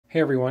Hey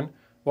everyone,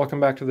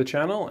 welcome back to the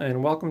channel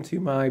and welcome to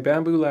my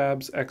Bambu Lab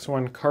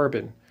X1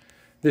 Carbon.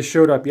 This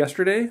showed up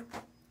yesterday.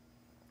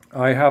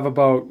 I have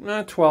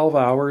about 12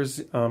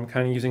 hours kind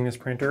of using this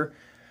printer,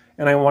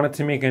 and I wanted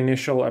to make an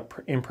initial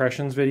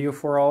impressions video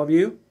for all of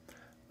you.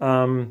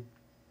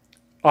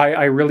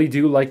 I really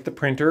do like the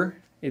printer.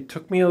 It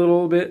took me a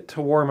little bit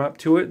to warm up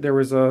to it. There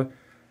was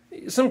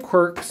some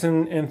quirks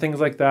and things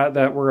like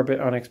that were a bit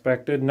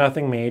unexpected.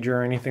 Nothing major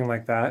or anything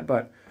like that,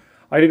 but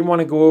I did want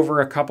to go over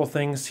a couple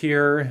things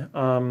here.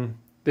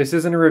 This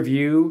isn't a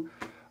review.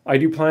 I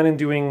do plan on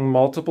doing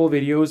multiple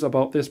videos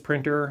about this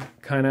printer,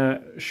 kind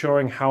of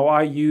showing how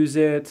I use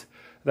it,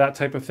 that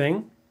type of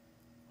thing.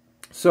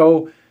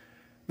 So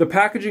the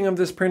packaging of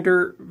this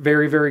printer,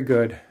 very, very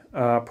good.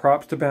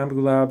 Props to Bambu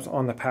Labs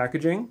on the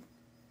packaging.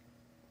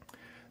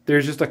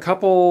 There's just a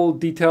couple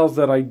details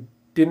that I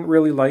didn't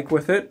really like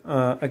with it.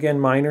 Again,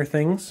 minor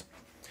things.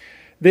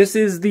 This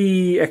is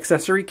the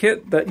accessory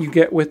kit that you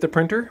get with the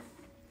printer.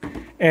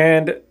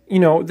 And, you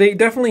know, they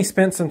definitely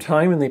spent some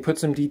time and they put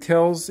some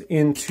details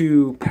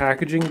into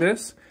packaging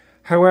this.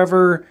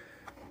 However,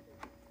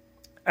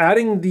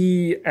 adding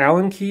the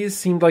Allen keys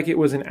seemed like it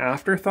was an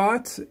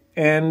afterthought,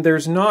 and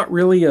there's not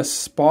really a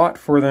spot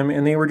for them,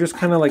 and they were just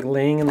kind of like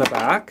laying in the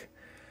back.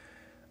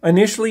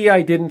 Initially,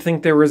 I didn't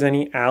think there was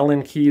any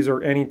Allen keys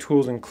or any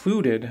tools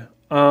included.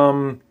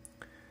 So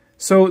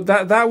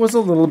that was a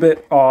little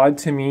bit odd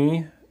to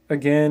me.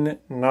 Again,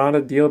 not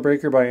a deal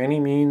breaker by any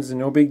means,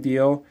 no big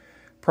deal.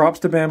 Props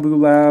to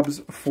Bambu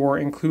Labs for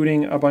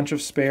including a bunch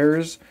of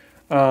spares,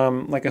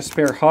 like a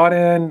spare hot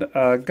end,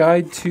 a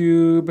guide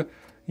tube,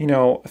 you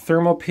know,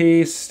 thermal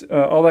paste,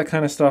 all that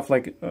kind of stuff.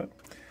 Like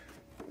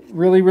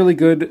really, really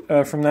good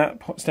from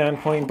that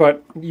standpoint.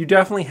 But you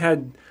definitely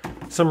had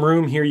some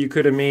room here. You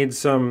could have made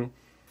some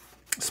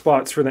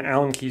spots for the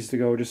Allen keys to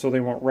go, just so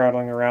they weren't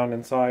rattling around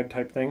inside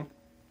type thing.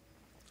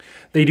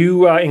 They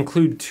do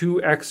include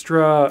 2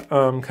 extra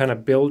kind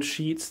of build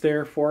sheets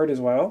there for it as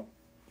well.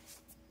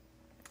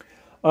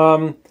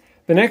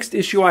 The next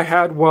issue I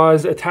had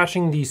was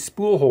attaching the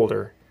spool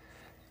holder.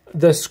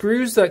 The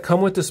screws that come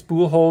with the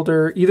spool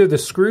holder, either the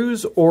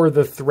screws or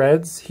the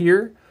threads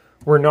here,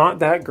 were not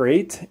that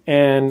great,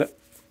 and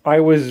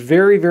I was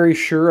very, very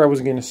sure I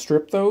was going to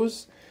strip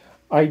those.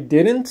 I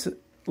didn't,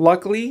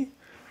 luckily.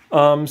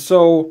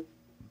 So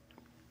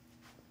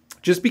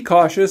just be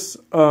cautious.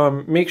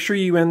 Make sure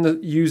you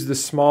use the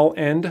small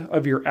end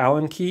of your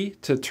Allen key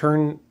to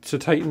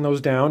tighten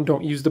those down.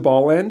 Don't use the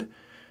ball end.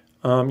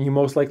 You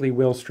most likely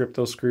will strip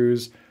those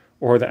screws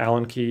or the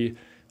Allen key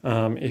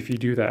if you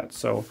do that.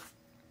 So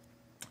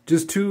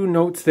just 2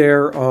 notes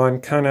there on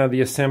kind of the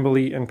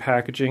assembly and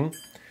packaging.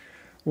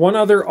 One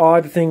other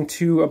odd thing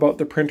too about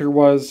the printer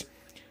was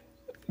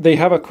they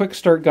have a quick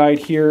start guide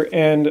here,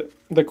 and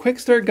the quick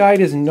start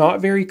guide is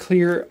not very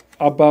clear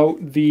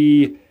about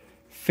the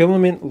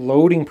filament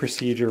loading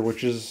procedure,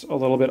 which is a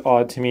little bit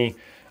odd to me.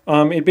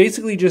 It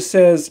basically just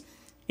says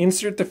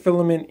insert the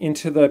filament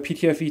into the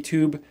PTFE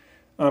tube.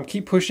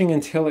 Keep pushing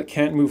until it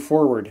can't move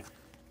forward.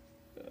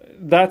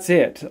 That's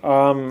it.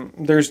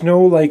 There's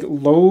no like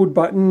load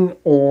button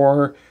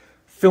or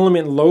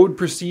filament load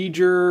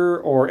procedure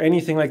or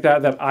anything like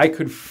that I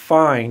could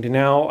find.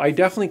 Now, I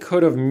definitely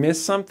could have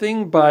missed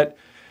something, but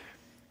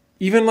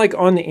even like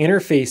on the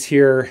interface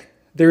here,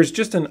 there's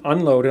just an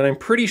unload, and I'm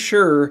pretty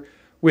sure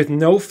with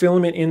no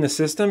filament in the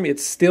system, it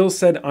still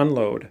said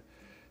unload.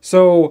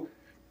 So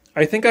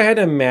I think I had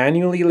to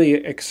manually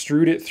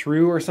extrude it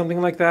through or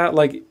something like that.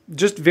 Like,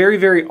 just very,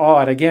 very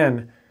odd.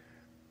 Again,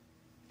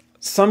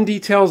 some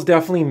details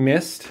definitely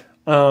missed.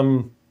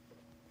 I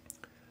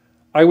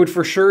would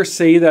for sure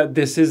say that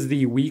this is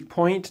the weak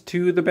point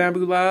to the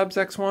Bambu Lab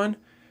X1,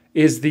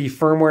 is the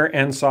firmware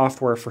and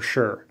software for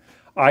sure.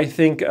 I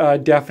think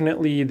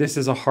definitely this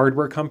is a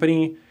hardware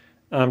company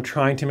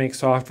trying to make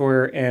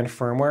software and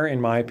firmware,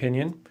 in my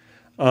opinion.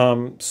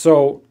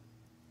 So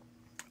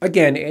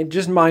again,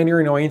 just minor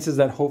annoyances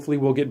that hopefully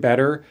will get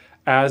better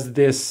as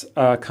this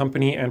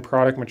company and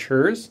product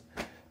matures.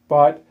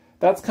 But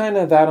that's kind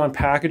of that on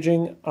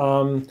packaging.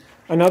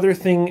 Another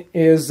thing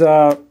is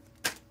I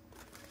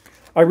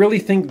really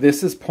think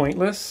this is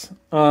pointless.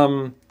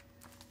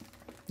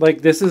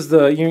 Like, this is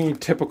the your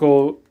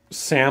typical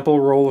sample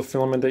roll of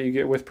filament that you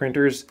get with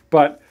printers.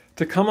 But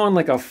to come on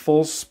like a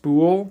full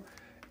spool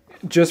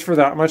just for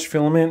that much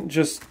filament,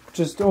 just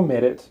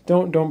omit it.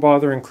 Don't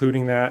bother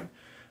including that.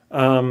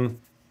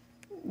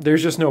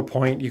 There's just no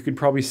point. You could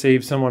probably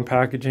save some on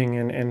packaging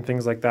and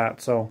things like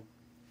that. So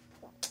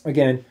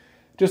again,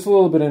 just a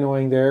little bit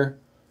annoying there.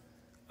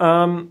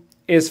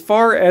 As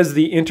far as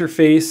the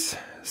interface,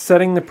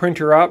 setting the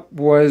printer up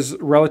was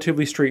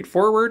relatively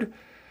straightforward.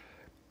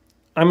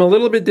 I'm a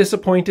little bit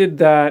disappointed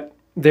that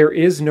there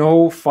is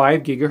no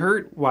 5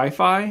 gigahertz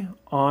Wi-Fi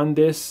on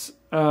this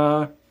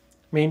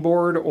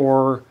mainboard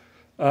or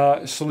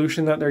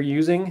solution that they're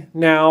using.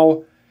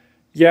 Now,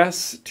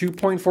 yes,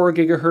 2.4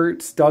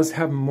 gigahertz does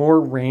have more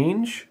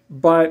range,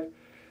 but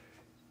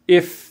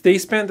if they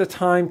spent the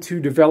time to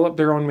develop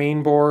their own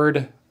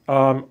mainboard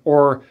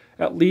or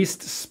at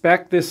least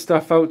spec this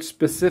stuff out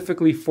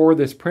specifically for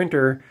this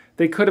printer,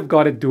 they could have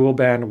got a dual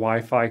band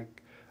Wi-Fi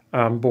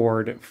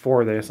board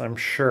for this, I'm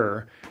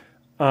sure.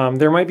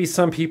 There might be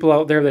some people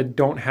out there that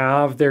don't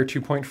have their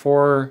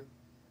 2.4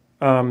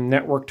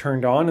 network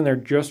turned on and they're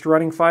just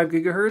running 5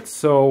 gigahertz.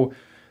 So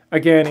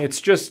again,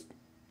 it's just,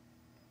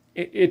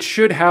 it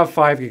should have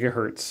 5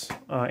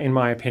 gigahertz in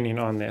my opinion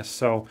on this.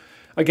 So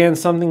again,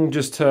 something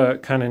just to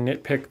kind of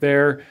nitpick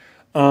there.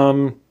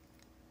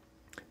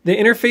 The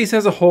interface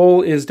as a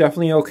whole is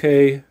definitely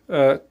okay.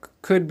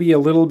 Could be a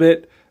little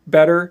bit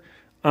better.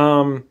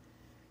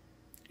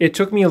 It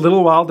took me a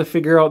little while to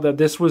figure out that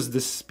this was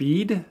the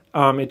speed.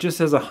 It just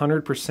says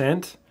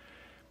 100%.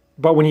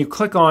 But when you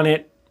click on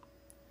it,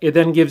 it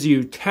then gives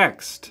you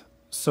text.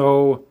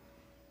 So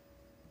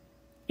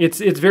it's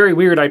very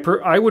weird.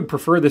 I would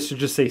prefer this to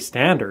just say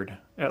standard.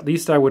 At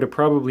least I would have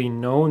probably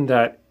known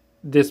that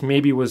this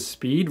maybe was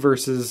speed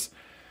versus,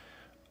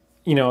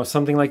 you know,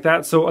 something like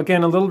that. So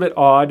again, a little bit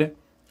odd.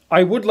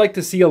 I would like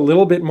to see a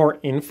little bit more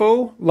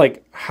info,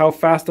 like how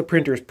fast the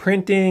printer is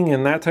printing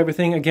and that type of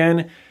thing.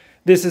 Again,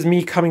 this is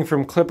me coming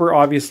from Klipper,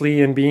 obviously,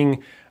 and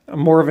being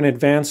more of an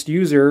advanced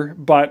user,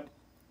 but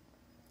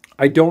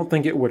I don't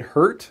think it would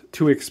hurt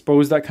to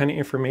expose that kind of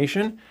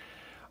information.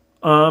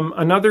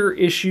 Another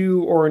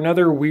issue or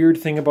another weird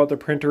thing about the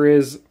printer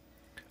is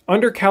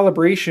under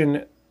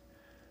calibration,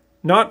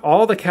 not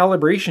all the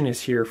calibration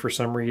is here for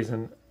some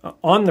reason.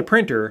 On the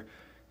printer,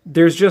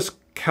 there's just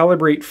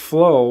calibrate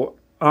flow.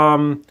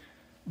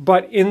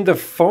 But in the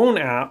phone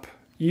app,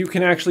 you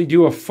can actually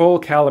do a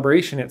full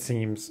calibration, it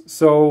seems.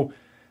 So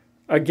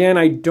again,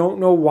 I don't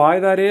know why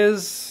that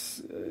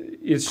is.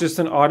 It's just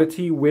an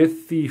oddity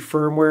with the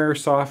firmware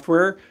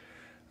software.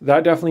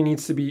 That definitely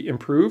needs to be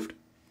improved.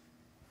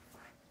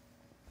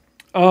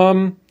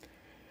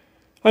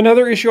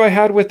 Another issue I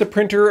had with the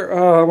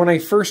printer, when I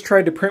first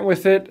tried to print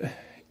with it,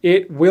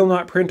 it will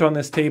not print on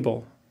this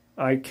table.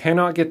 I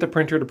cannot get the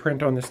printer to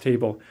print on this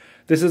table.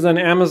 This is an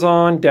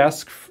Amazon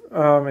desk.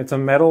 It's a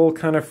metal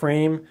kind of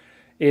frame.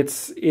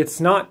 It's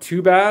not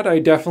too bad. I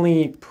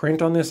definitely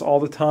print on this all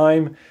the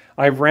time.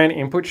 I've ran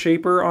Input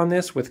Shaper on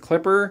this with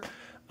Klipper.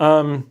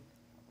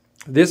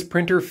 This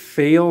printer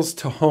fails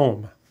to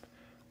home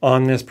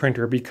on this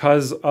printer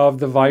because of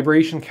the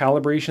vibration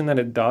calibration that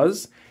it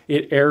does.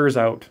 It errors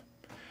out.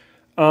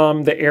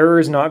 The error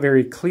is not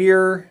very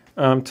clear.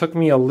 Took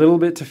me a little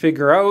bit to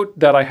figure out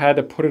that I had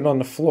to put it on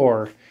the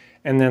floor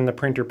and then the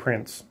printer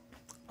prints.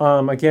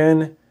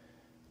 Again,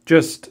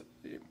 just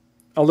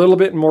a little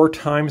bit more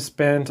time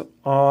spent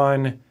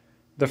on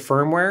the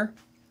firmware.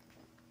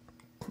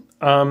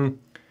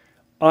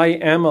 I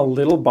am a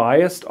little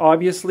biased,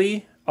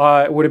 obviously.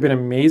 It would have been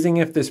amazing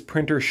if this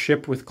printer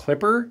shipped with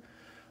Klipper.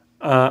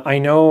 I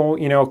know,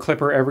 you know,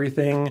 Klipper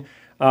everything,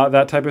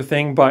 that type of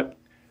thing, but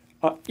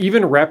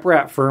even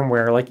RepRap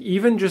firmware, like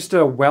even just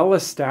a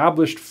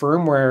well-established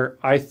firmware,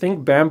 I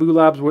think Bambu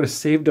Labs would have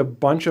saved a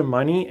bunch of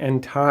money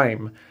and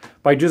time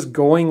by just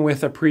going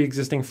with a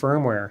pre-existing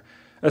firmware,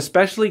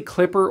 especially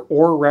Klipper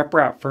or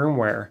RepRap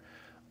firmware.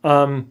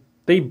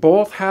 They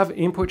both have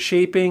input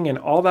shaping and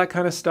all that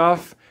kind of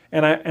stuff,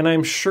 and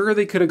I'm sure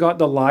they could have got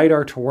the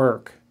LiDAR to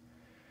work.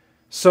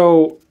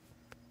 So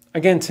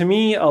again, to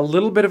me, a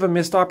little bit of a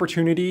missed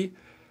opportunity.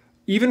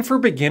 Even for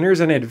beginners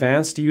and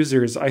advanced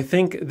users, I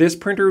think this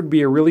printer would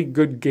be a really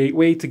good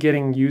gateway to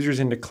getting users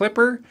into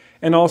Klipper,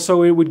 and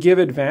also it would give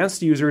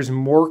advanced users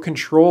more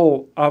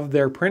control of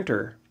their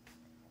printer.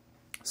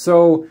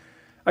 So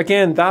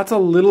again, that's a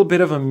little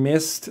bit of a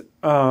missed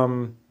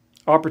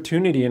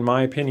opportunity in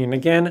my opinion.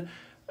 Again,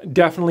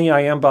 definitely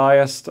I am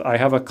biased. I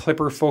have a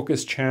Klipper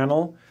focused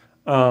channel.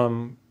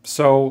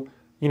 So,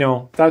 you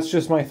know, that's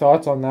just my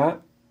thoughts on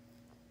that.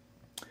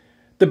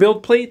 The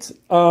build plate,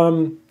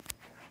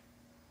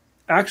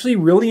 actually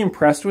really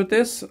impressed with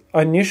this.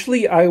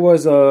 Initially, I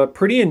was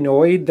pretty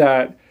annoyed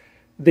that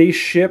they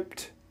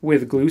shipped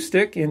with glue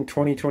stick in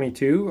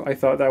 2022. I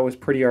thought that was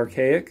pretty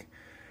archaic.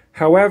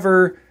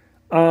 However,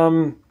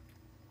 I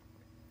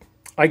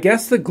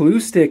guess the glue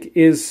stick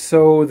is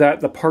so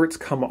that the parts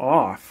come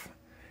off.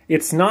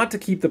 It's not to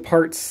keep the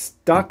parts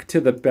stuck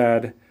to the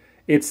bed.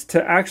 It's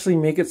to actually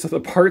make it so the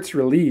parts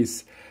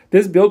release.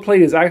 This build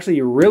plate is actually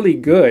really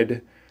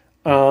good.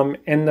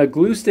 And the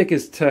glue stick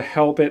is to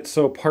help it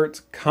so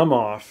parts come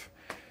off,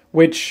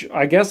 which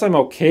I guess I'm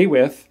okay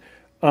with.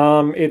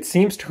 It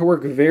seems to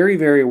work very,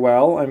 very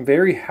well. I'm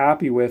very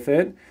happy with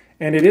it.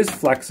 And it is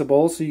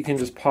flexible, so you can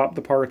just pop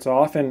the parts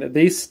off. And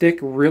they stick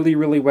really,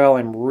 really well.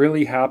 I'm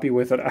really happy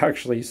with it,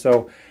 actually.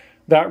 So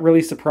that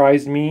really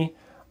surprised me.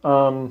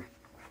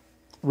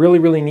 Really,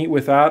 really neat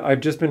with that. I've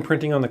just been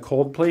printing on the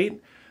cold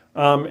plate.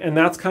 And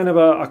that's kind of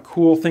a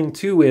cool thing,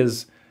 too,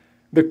 is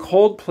the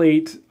cold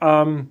plate...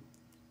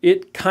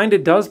 it kind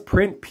of does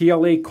print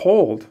PLA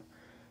cold.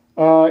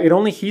 It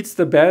only heats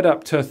the bed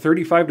up to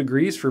 35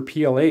 degrees for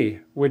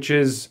PLA, which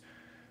is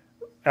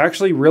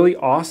actually really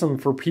awesome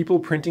for people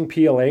printing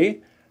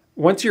PLA.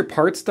 Once your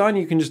part's done,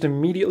 you can just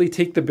immediately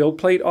take the build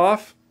plate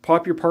off,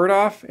 pop your part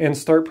off, and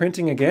start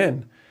printing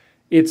again.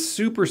 It's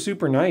super,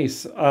 super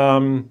nice.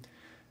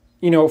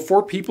 You know,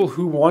 for people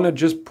who want to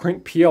just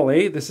print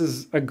PLA, this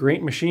is a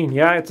great machine.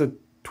 Yeah, it's a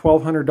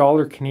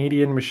 $1,200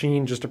 Canadian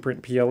machine just to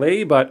print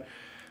PLA, but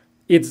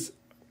it's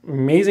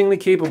amazingly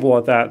capable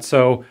at that.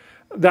 So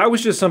that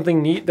was just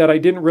something neat that I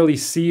didn't really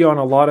see on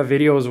a lot of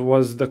videos,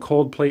 was the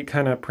cold plate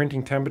kind of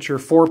printing temperature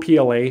for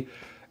PLA.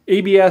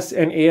 ABS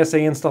and ASA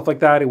and stuff like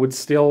that,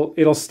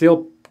 it'll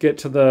still get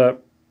to the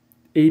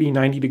 80,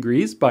 90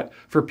 degrees, but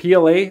for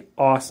PLA,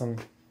 awesome.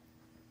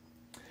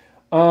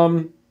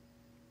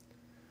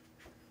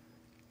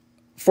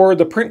 For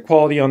the print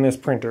quality on this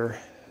printer,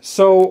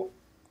 so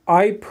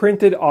I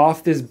printed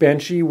off this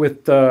Benchy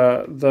with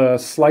the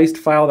sliced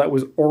file that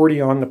was already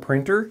on the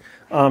printer.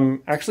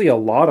 Actually, a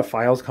lot of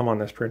files come on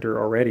this printer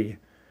already.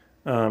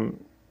 I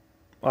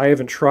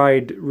haven't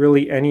tried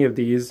really any of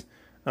these.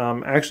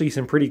 Actually,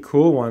 some pretty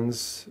cool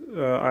ones.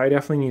 I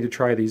definitely need to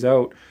try these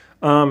out.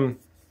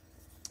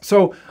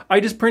 So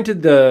I just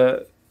printed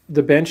the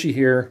Benchy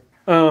here.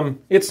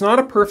 It's not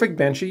a perfect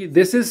Benchy.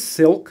 This is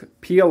silk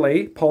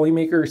PLA,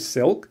 Polymaker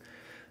silk,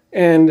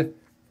 and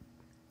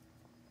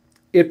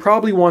it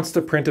probably wants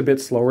to print a bit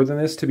slower than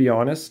this, to be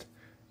honest.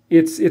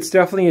 It's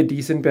definitely a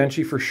decent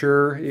Benchy for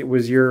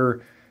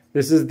sure.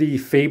 This is the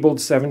fabled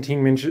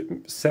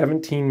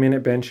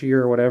 17-minute Benchy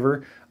or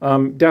whatever.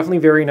 Definitely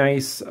very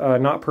nice,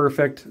 not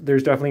perfect.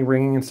 There's definitely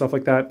ringing and stuff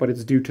like that, but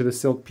it's due to the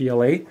silk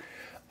PLA.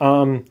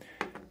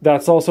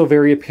 That's also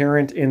very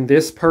apparent in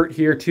this part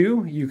here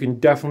too. You can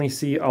definitely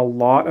see a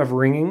lot of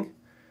ringing.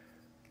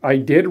 I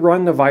did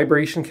run the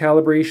vibration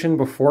calibration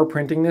before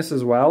printing this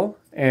as well,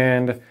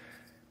 and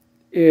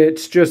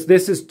it's just,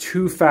 this is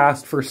too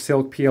fast for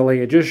silk PLA.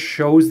 It just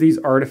shows these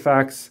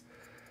artifacts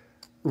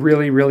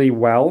really, really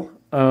well.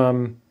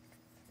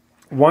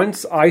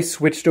 Once I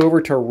switched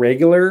over to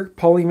regular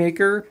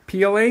Polymaker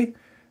PLA,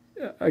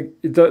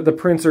 the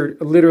prints are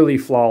literally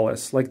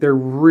flawless. Like, they're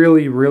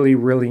really, really,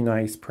 really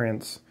nice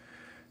prints.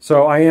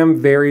 So I am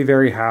very,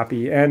 very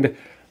happy. And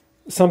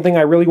something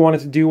I really wanted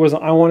to do was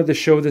I wanted to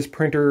show this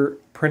printer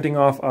printing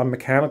off a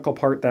mechanical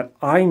part that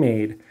I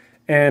made.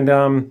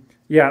 And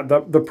yeah,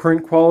 the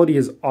print quality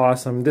is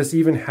awesome. This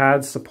even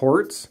had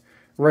supports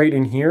right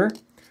in here.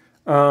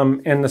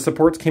 And the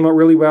supports came out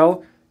really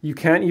well. You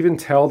can't even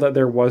tell that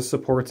there was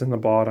supports in the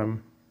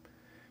bottom.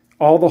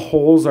 All the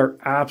holes are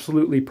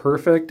absolutely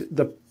perfect.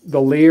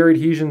 The layer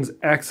adhesion's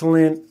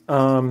excellent.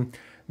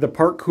 The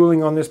part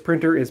cooling on this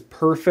printer is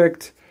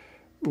perfect.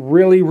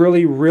 Really,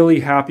 really, really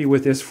happy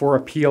with this for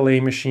a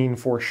PLA machine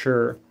for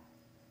sure.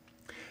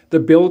 The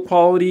build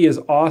quality is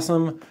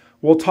awesome.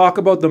 We'll talk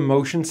about the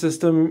motion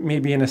system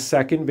maybe in a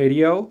second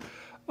video.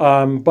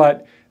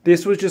 But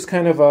this was just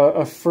kind of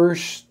a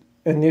first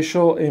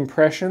initial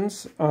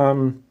impressions.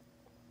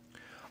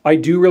 I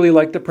do really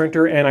like the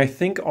printer, and I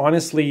think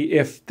honestly,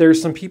 if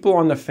there's some people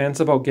on the fence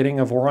about getting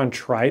a Voron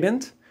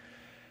Trident,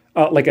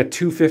 like a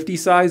 250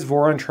 size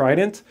Voron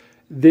Trident,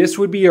 this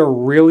would be a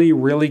really,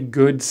 really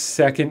good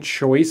second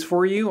choice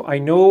for you. I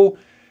know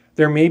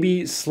there may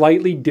be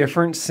slightly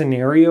different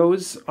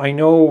scenarios. I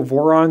know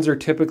Vorons are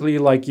typically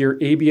like your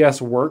ABS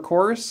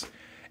workhorse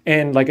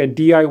and like a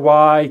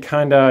DIY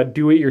kind of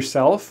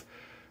do-it-yourself,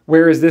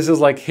 whereas this is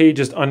like, hey,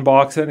 just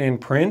unbox it and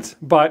print.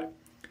 But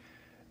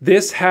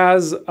this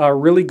has a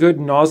really good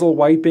nozzle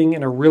wiping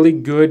and a really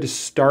good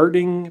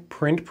starting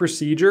print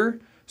procedure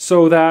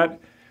so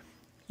that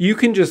you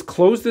can just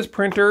close this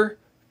printer,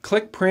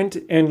 click print,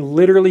 and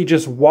literally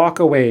just walk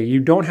away. You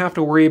don't have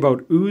to worry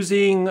about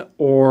oozing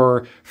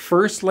or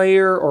first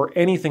layer or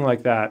anything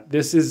like that.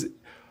 This has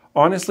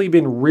honestly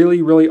been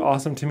really, really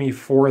awesome to me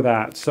for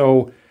that.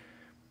 So,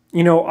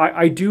 you know,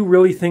 I do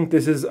really think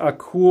this is a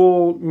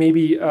cool,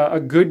 maybe a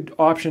good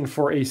option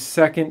for a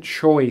second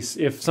choice.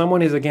 If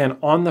someone is, again,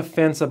 on the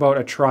fence about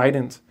a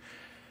Trident,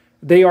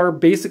 they are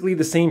basically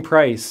the same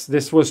price.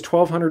 This was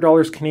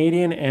 $1,200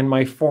 Canadian, and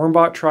my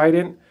FormBot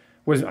Trident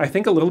was, I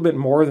think, a little bit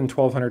more than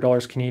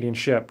 $1,200 Canadian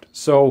shipped.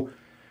 So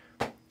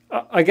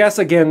I guess,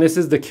 again, this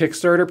is the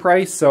Kickstarter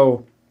price,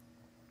 so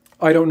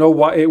I don't know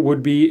what it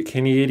would be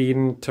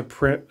Canadian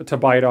to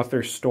buy it off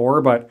their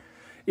store, but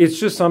it's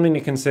just something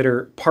to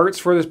consider. Parts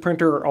for this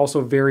printer are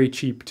also very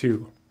cheap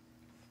too.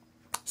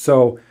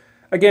 So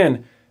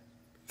again,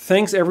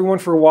 thanks everyone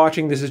for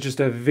watching. This is just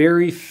a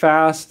very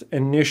fast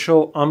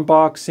initial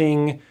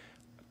unboxing,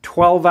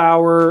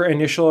 12-hour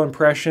initial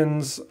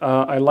impressions.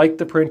 I like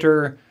the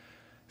printer.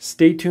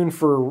 Stay tuned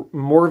for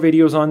more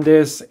videos on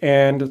this,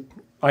 and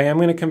I am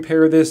going to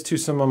compare this to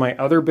some of my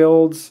other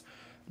builds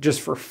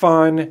just for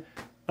fun.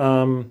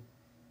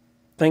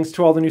 Thanks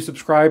to all the new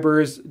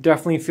subscribers.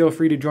 Definitely feel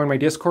free to join my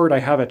Discord. I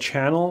have a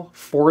channel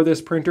for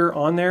this printer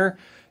on there.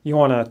 You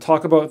want to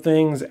talk about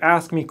things,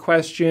 ask me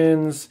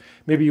questions,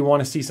 maybe you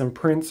want to see some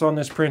prints on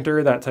this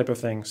printer, that type of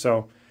thing.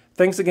 So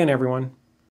thanks again, everyone.